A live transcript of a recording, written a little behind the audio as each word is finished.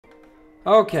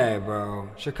Okay, bro.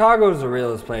 Chicago is the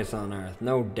realest place on earth,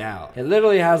 no doubt. It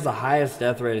literally has the highest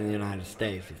death rate in the United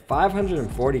States, with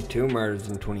 542 murders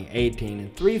in 2018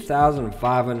 and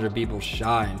 3,500 people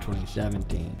shot in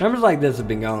 2017. Numbers like this have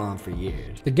been going on for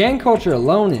years. The gang culture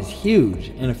alone is huge,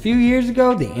 and a few years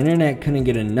ago, the internet couldn't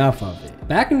get enough of it.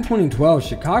 Back in 2012,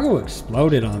 Chicago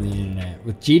exploded on the internet,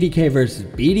 with GDK versus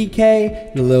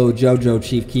BDK, the Lil JoJo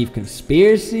Chief Keef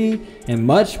conspiracy, and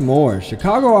much more.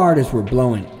 Chicago artists were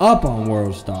blowing up on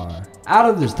WorldStar. Out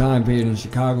of this time period in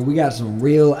Chicago, we got some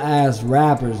real ass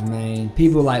rappers, man.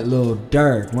 People like Lil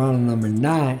Durk, Ronald Number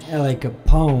 9, LA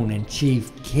Capone, and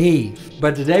Chief Keef.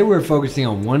 But today we're focusing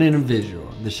on one individual,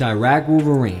 the Chiraq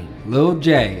Wolverine, Lil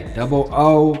J, Double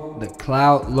O, the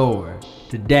Clout Lord.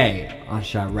 Today on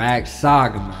Chiraq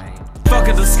Saga, man. Fuck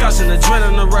a discussion,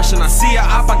 adrenaline rushing. I see a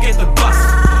op, I get the bus.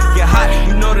 Get hot,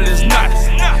 you know that it's nuts.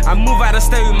 I move out of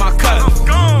state with my cousin.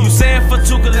 You saying for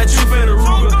Tuka, let you in the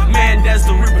Ruger. Man, that's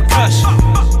the repercussion.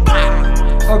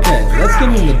 Okay, let's get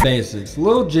into the basics.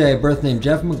 Lil J, birth name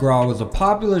Jeff McGraw, was a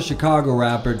popular Chicago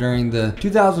rapper during the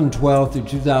 2012 through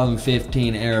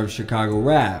 2015 era of Chicago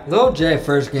rap. Lil J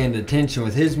first gained attention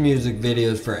with his music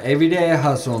videos for Everyday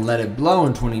Hustle and Let It Blow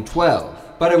in 2012.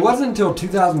 But it wasn't until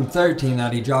 2013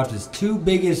 that he dropped his two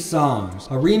biggest songs,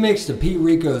 a remix to Pete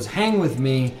Rico's Hang With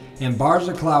Me and Bars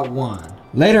of Clout 1.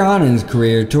 Later on in his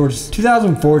career, towards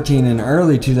 2014 and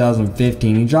early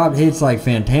 2015, he dropped hits like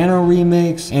Fantano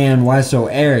Remix and Why So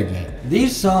Arrogant.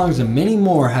 These songs and many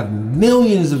more have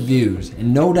millions of views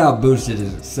and no doubt boosted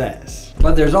his success.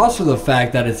 But there's also the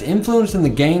fact that its influence in the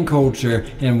gang culture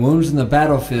and wounds in the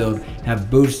battlefield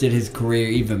have boosted his career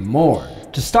even more.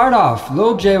 To start off,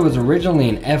 Lil J was originally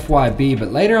an FYB,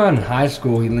 but later on in high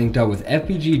school he linked up with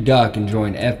FBG Duck and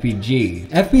joined FBG.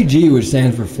 FBG, which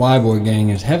stands for Flyboy Gang,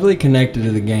 is heavily connected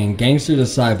to the gang Gangster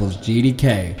Disciples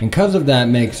GDK, and because of that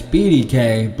makes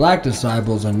BDK, Black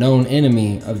Disciples, a known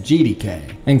enemy of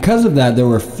GDK. And because of that, there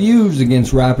were feuds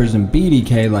against rappers in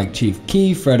BDK like Chief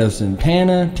Keef, Fredo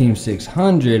Santana, Team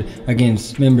 600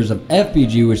 against members of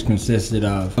FBG, which consisted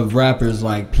of rappers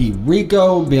like Pete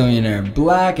Rico, Billionaire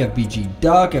Black, FBG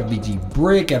Duck, FBG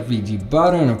Brick, FBG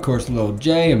Butter, and of course Lil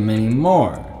J, and many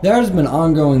more. There has been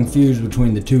ongoing feuds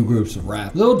between the two groups of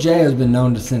rap. Lil J has been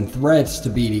known to send threats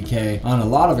to BDK on a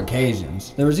lot of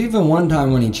occasions. There was even one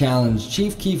time when he challenged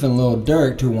Chief Keef and Lil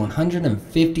Durk to a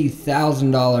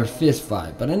 $150,000 fist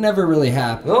fight, but it never really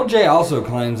happened. Lil J also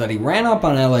claims that he ran up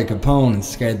on LA Capone and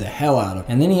scared the hell out of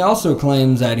him. And then he also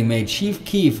claims that he made Chief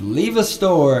Keef leave a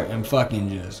store and fucking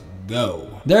just go.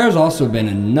 There has also been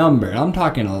a number, and I'm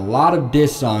talking a lot of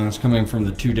diss songs coming from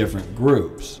the two different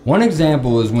groups. One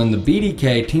example is when the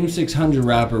BDK Team 600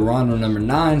 rapper Rondo Number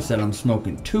 9 said I'm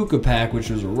smoking Tuka Pack, which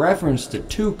was a reference to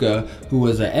Tuka, who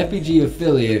was a FBG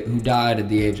affiliate who died at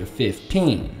the age of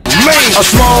 15. I'm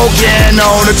smoking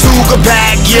on the Tuka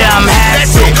Pack, yeah, I'm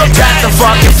happy. Got the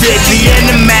fucking 50 in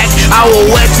the Mac, I will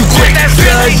wet you quick.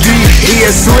 Blood deep, he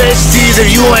a switch teaser,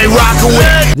 you ain't rockin'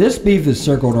 with. This beef is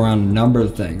circled around a number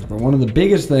of things, but one of the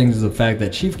biggest things is the fact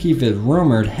that Chief Keef is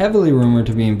heavily rumored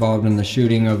to be involved in the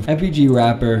shooting of FBG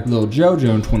rapper Lil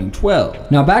JoJo in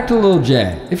 2012. Now back to Lil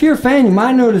J. If you're a fan, you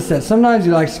might notice that sometimes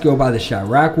he likes to go by the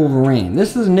Chiraq Wolverine.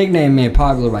 This is a nickname made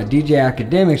popular by DJ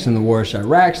Academics in the War of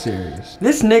Chiraq series.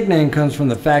 This nickname comes from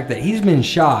the fact that he's been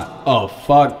shot a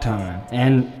fuck ton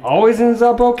and always ends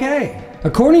up okay.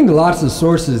 According to lots of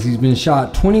sources, he's been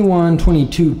shot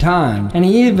 22 times, and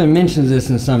he even mentions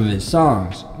this in some of his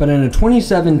songs. But in a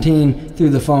 2017 through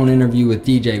the phone interview with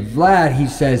DJ Vlad, he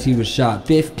says he was shot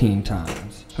 15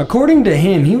 times. According to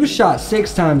him, he was shot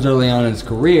 6 times early on in his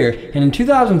career, and in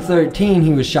 2013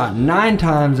 he was shot 9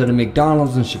 times at a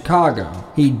McDonald's in Chicago.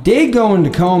 He did go into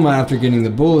coma after getting the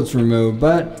bullets removed,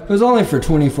 but it was only for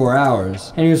 24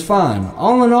 hours, and he was fine.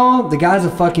 All in all, the guy's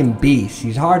a fucking beast.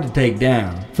 He's hard to take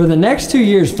down. For the next 2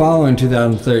 years following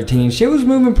 2013, shit was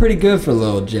moving pretty good for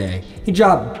Lil J. He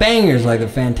dropped bangers like the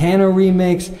Fantano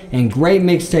Remix and great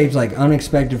mixtapes like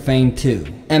Unexpected Fame 2.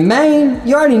 And man,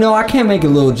 you already know I can't make a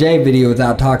Lil J video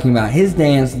without talking about his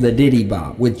dance, the Diddy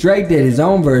Bop, which Drake did his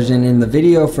own version in the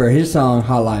video for his song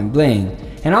Hotline Bling.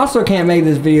 And also can't make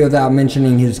this video without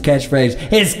mentioning his catchphrase,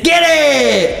 "It's get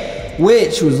it!"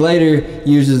 which was later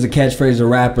used as a catchphrase of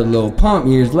rapper Lil Pump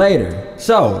years later.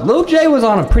 So, Lil J was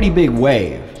on a pretty big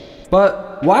wave.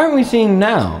 But But why aren't we seeing him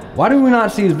now? Why do we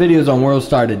not see his videos on World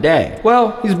Star today?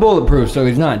 Well, he's bulletproof, so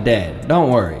he's not dead.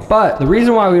 Don't worry. But the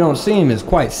reason why we don't see him is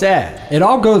quite sad. It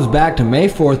all goes back to May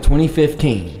 4th,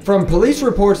 2015. From police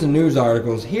reports and news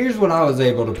articles, here's what I was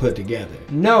able to put together.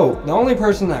 No, the only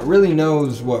person that really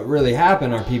knows what really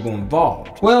happened are people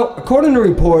involved. Well, according to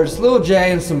reports, Lil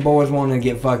J and some boys wanted to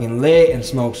get fucking lit and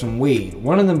smoke some weed.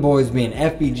 One of them boys being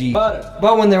FBG Butter.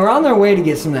 But when they were on their way to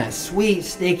get some of that sweet,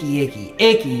 sticky,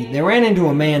 icky, they ran into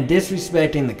a man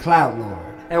disrespecting the clout lord.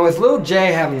 And with Lil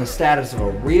J having the status of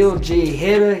a real G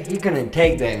hitter, he couldn't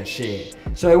take that shit.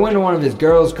 So he went to one of his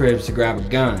girls' cribs to grab a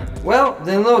gun. Well,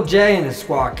 then Lil J and his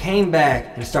squad came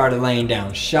back and started laying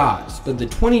down shots. But the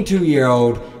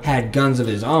 22-year-old had guns of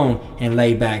his own and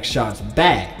laid back shots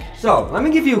back. So, let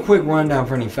me give you a quick rundown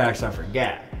for any facts I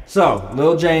forgot. So,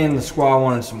 Lil J and the squad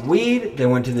wanted some weed. They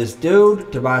went to this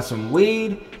dude to buy some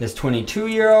weed, this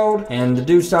 22-year-old, and the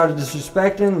dude started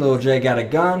disrespecting. Lil J got a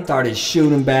gun, started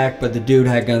shooting back, but the dude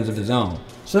had guns of his own.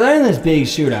 So they're in this big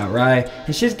shootout, right?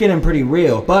 And shit's getting pretty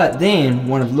real. But then,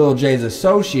 one of Lil J's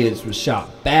associates was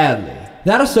shot badly.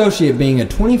 That associate being a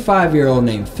 25-year-old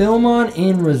named Philmon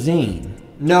in Razine.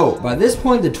 No, by this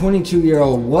point the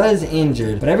 22-year-old was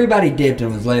injured, but everybody dipped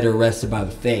and was later arrested by the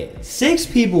feds. 6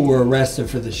 people were arrested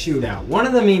for the shootout, one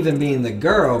of them even being the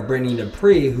girl, Brittany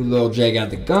Dupree, who Lil J got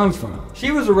the gun from.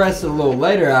 She was arrested a little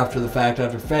later after the fact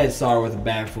after feds saw her with a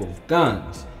bag full of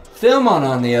guns. Philmon,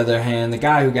 on the other hand, the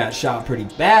guy who got shot pretty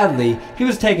badly, he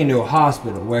was taken to a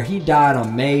hospital where he died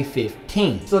on May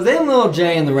 15th. So then Lil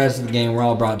J and the rest of the gang were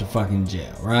all brought to fucking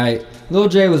jail, right? Lil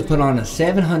J was put on a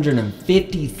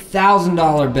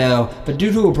 $750,000 bail, but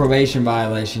due to a probation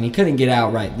violation, he couldn't get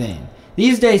out right then.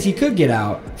 These days he could get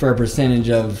out for a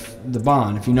percentage of the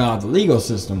bond if you know how the legal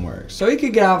system works. So he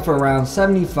could get out for around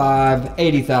 $75,000,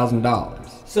 $80,000.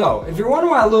 So, if you're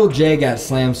wondering why Lil J got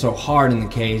slammed so hard in the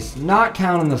case, not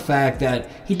counting the fact that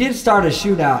he did start a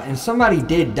shootout and somebody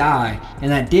did die, and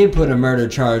that did put a murder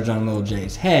charge on Lil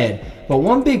J's head, but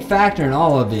one big factor in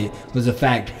all of it was the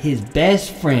fact his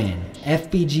best friend,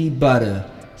 FBG Butter,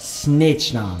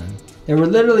 snitched on him. There were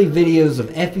literally videos of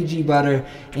FBG Butter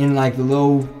in like the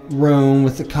little room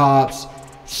with the cops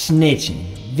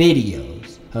snitching.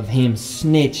 Videos of him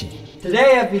snitching.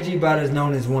 Today, FBG Butter is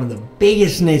known as one of the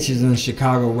biggest snitches in the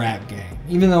Chicago rap game,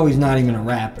 even though he's not even a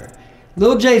rapper.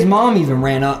 Lil J's mom even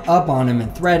ran up on him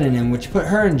and threatened him, which put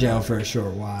her in jail for a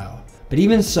short while. But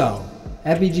even so,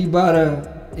 FBG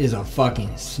Butter is a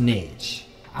fucking snitch.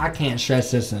 I can't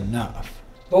stress this enough.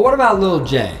 But what about Lil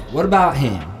J? What about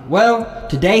him? Well,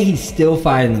 today he's still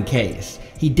fighting the case.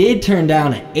 He did turn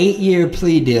down an 8-year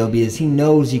plea deal because he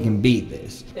knows he can beat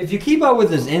this. If you keep up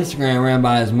with his Instagram ran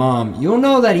by his mom, you'll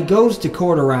know that he goes to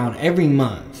court around every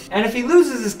month. And if he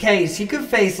loses his case, he could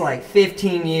face like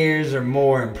 15 years or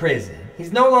more in prison.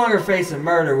 He's no longer facing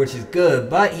murder, which is good,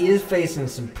 but he is facing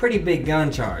some pretty big gun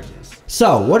charges.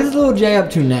 So, what is Lil J up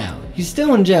to now? He's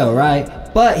still in jail, right?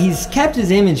 But he's kept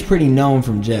his image pretty known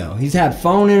from jail. He's had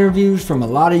phone interviews from a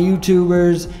lot of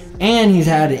YouTubers, and he's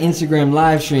had Instagram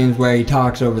live streams where he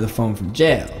talks over the phone from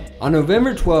jail. On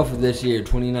November 12th of this year,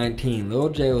 2019, Lil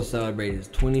J will celebrate his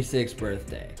 26th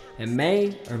birthday, and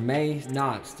may or may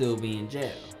not still be in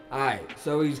jail. Alright,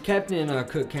 so he's kept in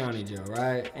Cook County jail,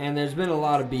 right? And there's been a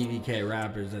lot of BVK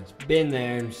rappers that's been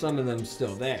there, and some of them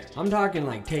still there. I'm talking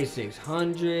like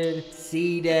K600,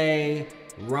 C-Day,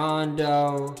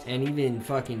 Rondo, and even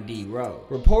fucking D-Row.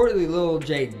 Reportedly, Lil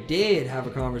J did have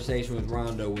a conversation with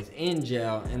Rondo within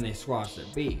jail, and they squashed their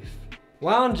beef.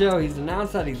 While in jail, he's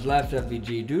announced that he's left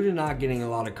FVG due to not getting a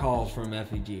lot of calls from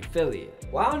FVG affiliate.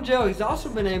 While in jail, he's also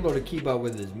been able to keep up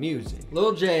with his music.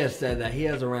 Lil J has said that he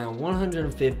has around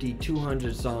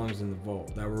 150-200 songs in the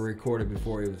vault that were recorded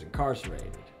before he was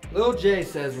incarcerated. Lil J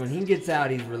says when he gets out,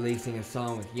 he's releasing a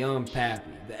song with Young Pappy,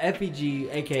 the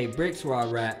FVG aka Brick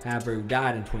Squad rapper who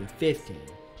died in 2015.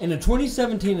 In a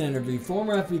 2017 interview,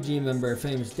 former FVG member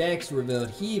Famous Dex revealed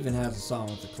he even has a song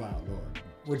with the Cloud Lord,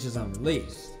 which is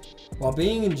unreleased. While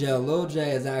being in jail, Lil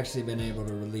J has actually been able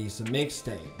to release a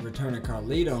mixtape, Return of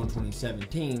Carlito in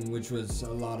 2017, which was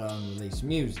a lot of unreleased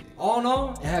music. All in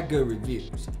all, it had good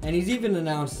reviews. And he's even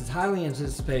announced his highly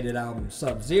anticipated album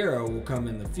Sub-Zero will come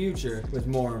in the future with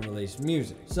more unreleased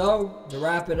music. So, to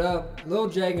wrap it up, Lil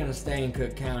J gonna stay in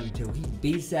Cook County till he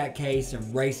beats that case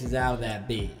and races out of that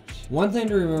bitch. One thing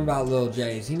to remember about Lil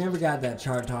J is he never got that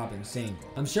chart-topping single.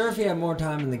 I'm sure if he had more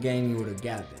time in the game, he would have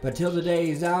got it. But till the day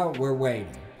he's out, we're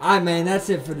waiting. Alright man, that's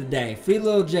it for today. Free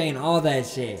Lil J and all that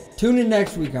shit. Tune in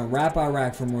next week on Rap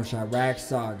Irac for more Chiraq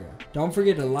Saga. Don't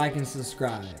forget to like and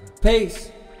subscribe.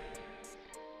 Peace!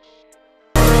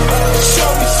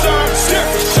 Show me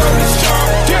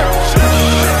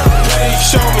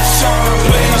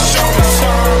something.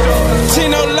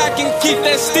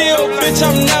 still, bitch,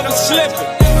 I'm never slipping.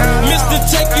 Mr.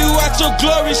 Take you out your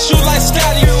glory, shoot like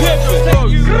Scottie Pippen.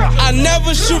 I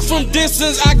never shoot from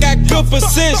distance, I got good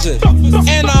precision.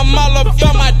 And I'm all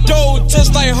about my dough,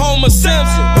 just like Homer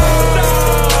Simpson.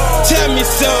 Tell me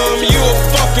some, you a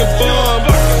fucking bum.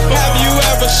 Have you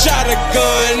ever shot a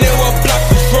gun, and what block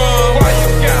you from?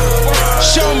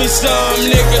 Show me some,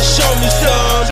 nigga, show me some.